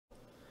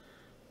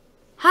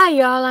Hi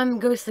y'all, I'm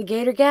Ghostly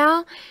Gator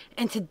Gal,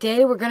 and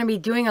today we're going to be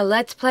doing a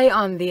Let's Play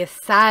on the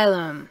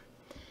Asylum.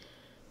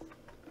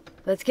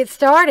 Let's get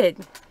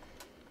started.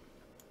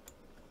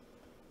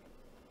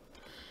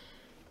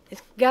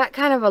 It's got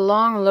kind of a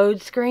long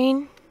load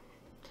screen,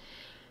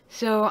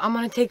 so I'm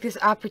going to take this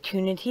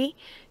opportunity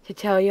to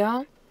tell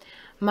y'all,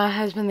 my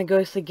husband the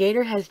Ghostly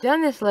Gator has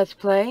done this Let's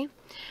Play,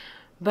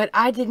 but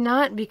I did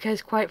not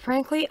because, quite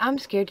frankly, I'm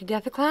scared to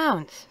death of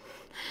clowns.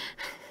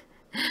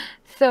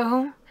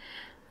 So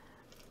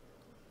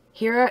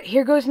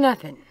here goes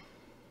nothing.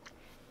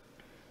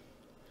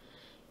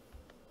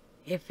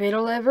 If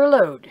it'll ever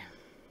load.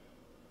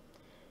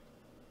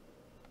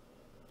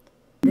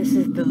 This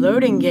is the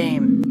loading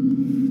game.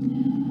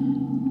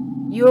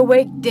 You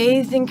awake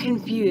dazed and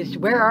confused.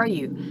 Where are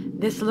you?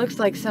 This looks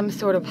like some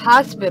sort of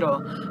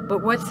hospital.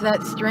 But what's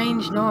that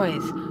strange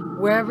noise?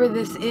 Wherever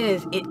this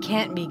is, it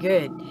can't be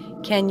good.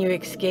 Can you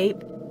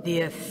escape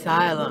the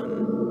asylum?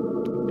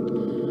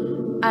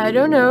 I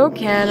don't know,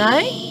 can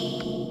I?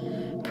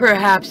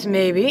 Perhaps,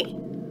 maybe.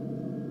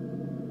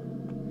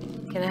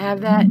 Can I have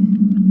that?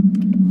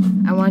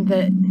 I want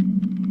to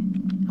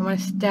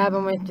stab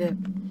him with the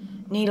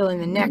needle in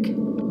the neck.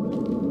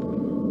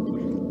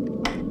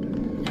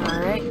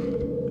 Alright.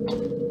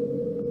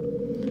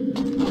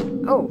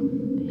 Oh,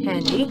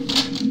 handy.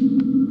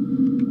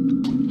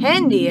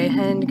 Handy, a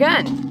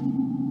handgun.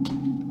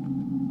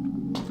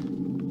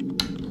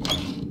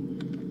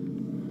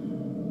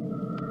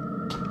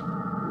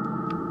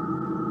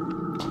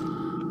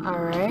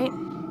 Alright.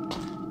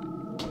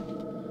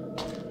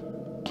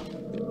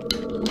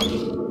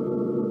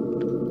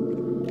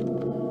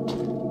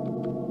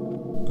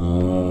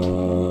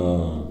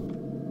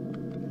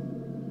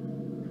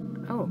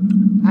 Oh,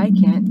 I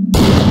can't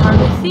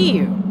hardly see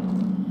you.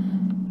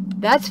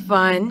 That's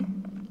fun.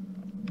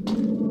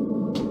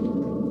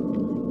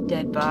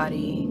 Dead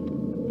body.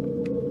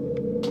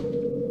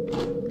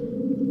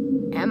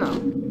 Ammo.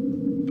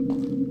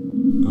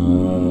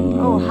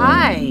 Oh,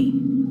 hi.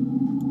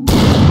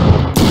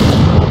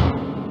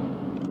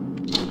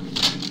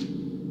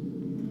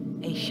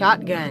 A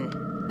shotgun.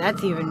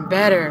 That's even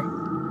better.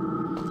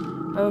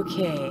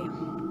 Okay.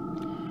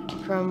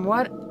 From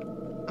what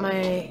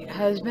my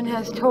husband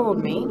has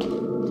told me,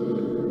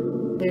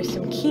 there's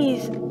some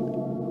keys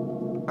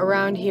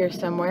around here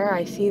somewhere.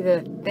 I see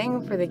the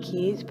thing for the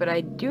keys, but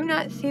I do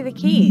not see the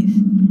keys.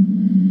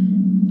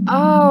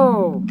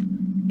 Oh,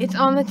 it's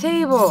on the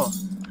table.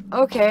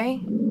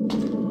 Okay.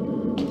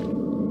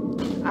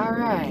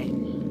 Alright.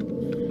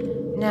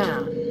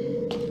 Now,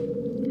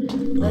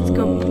 let's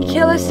go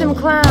kill us some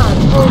clowns.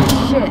 Holy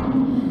shit.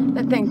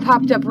 That thing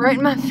popped up right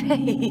in my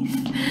face.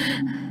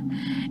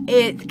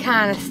 It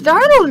kind of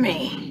startled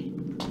me.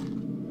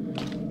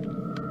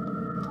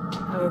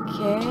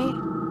 Okay.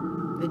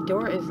 The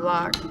door is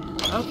locked.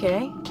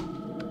 Okay.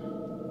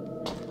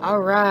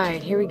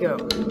 Alright, here we go.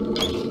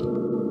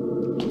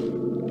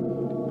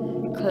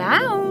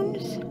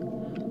 Clowns?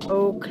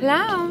 Oh,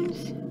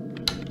 clowns.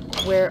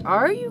 Where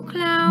are you,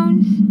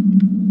 clowns?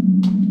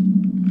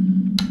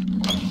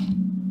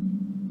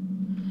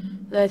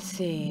 Let's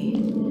see.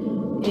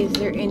 Is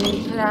there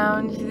any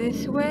clowns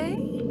this way?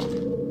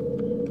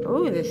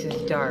 Oh, this is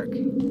dark.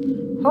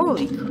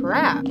 Holy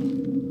crap.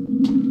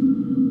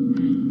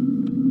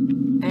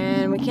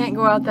 And we can't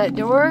go out that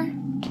door?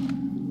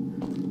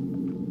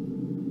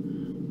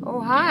 Oh,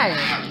 hi.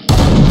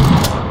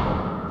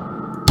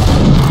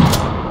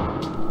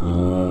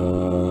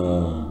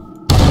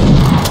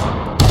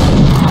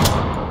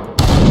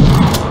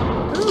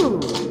 Ooh.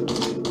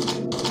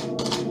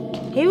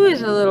 He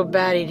was a little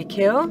baddie to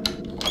kill.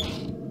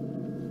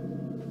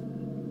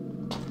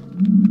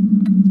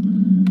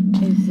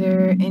 Is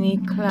there any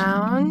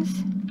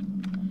clowns?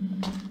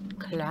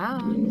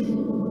 Clowns?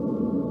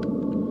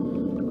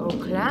 Oh,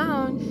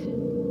 clowns.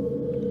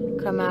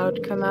 Come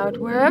out,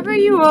 wherever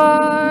you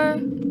are.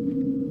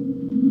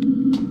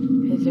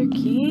 Is there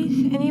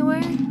keys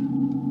anywhere?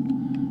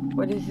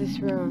 What is this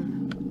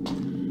room?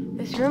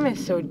 This room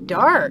is so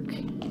dark.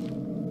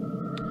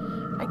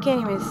 I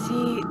can't even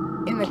see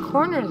in the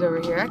corners over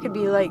here. I could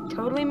be like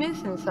totally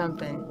missing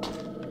something.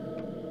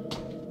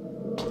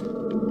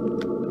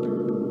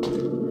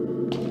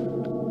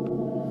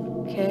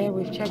 Okay,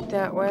 we've checked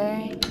that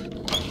way.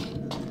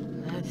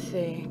 Let's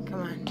see.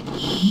 Come on.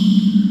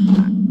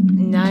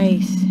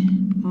 Nice.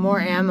 More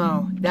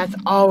ammo. That's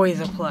always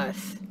a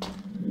plus.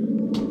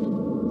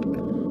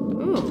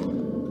 Ooh.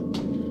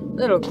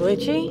 Little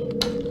glitchy.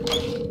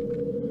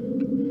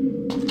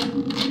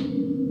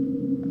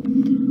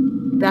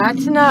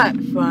 That's not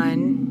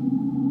fun.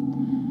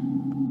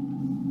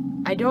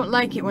 I don't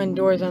like it when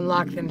doors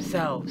unlock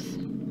themselves.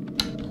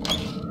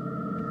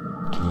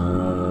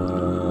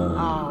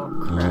 Oh,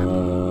 crap.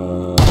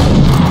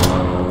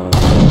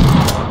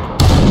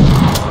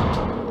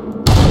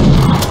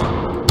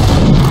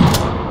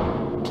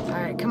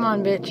 Alright, come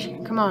on,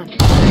 bitch. Come on.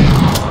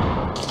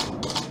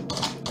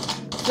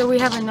 So we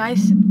have a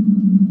nice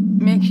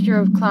mixture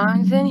of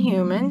clowns and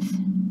humans.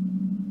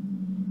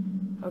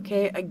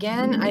 Okay,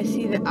 again, I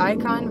see the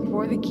icon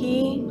for the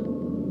key.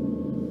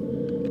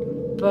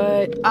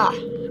 But,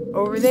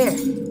 over there.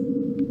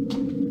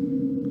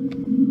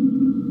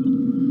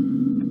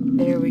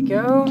 There we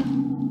go.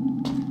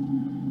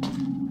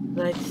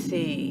 Let's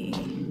see.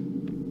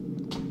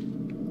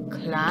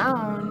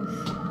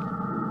 Clowns.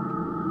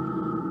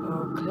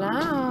 Oh,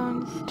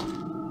 clowns.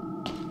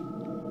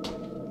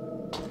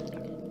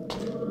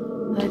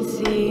 Let's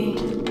see.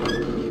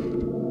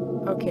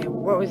 Okay,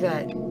 what was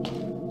that?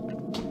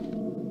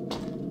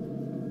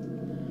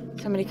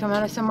 Somebody come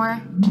out of somewhere?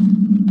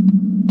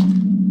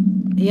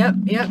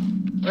 Yep,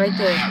 right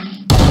there.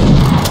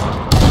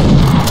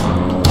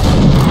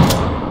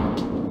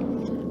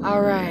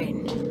 Alright.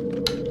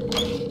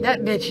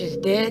 That bitch is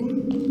dead.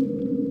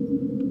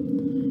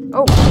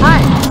 Oh,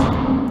 hi!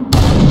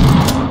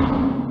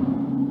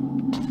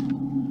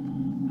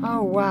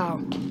 Oh,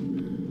 wow.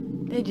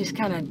 They just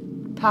kind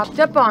of popped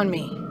up on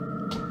me.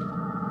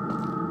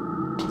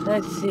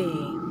 Let's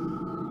see.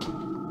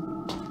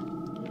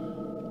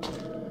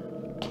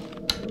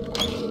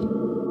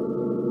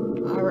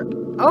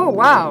 Oh,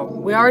 wow.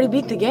 We already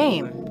beat the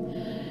game.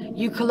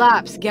 You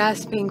collapse,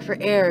 gasping for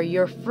air.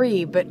 You're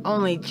free, but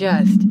only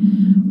just.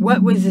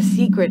 What was the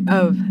secret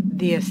of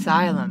the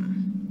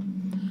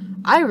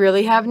asylum? I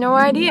really have no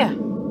idea.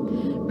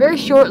 Very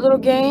short little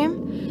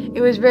game.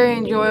 It was very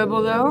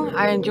enjoyable, though.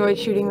 I enjoyed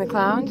shooting the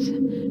clowns,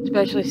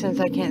 especially since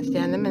I can't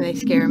stand them and they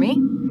scare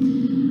me.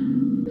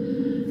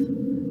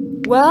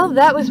 Well,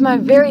 that was my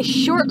very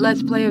short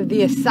Let's Play of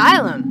the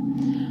Asylum.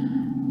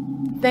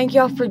 Thank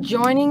y'all for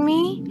joining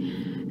me.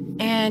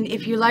 And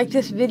if you like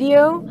this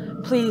video,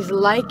 please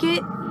like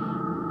it.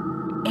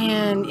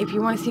 And if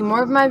you want to see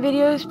more of my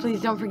videos,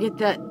 please don't forget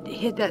to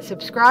hit that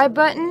subscribe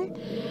button.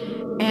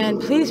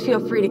 And please feel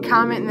free to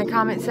comment in the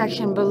comment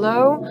section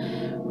below.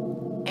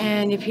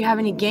 And if you have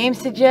any game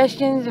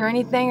suggestions or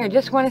anything, or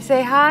just want to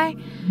say hi,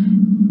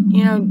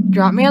 you know,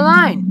 drop me a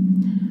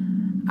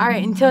line.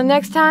 Alright, until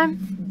next time,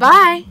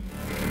 bye!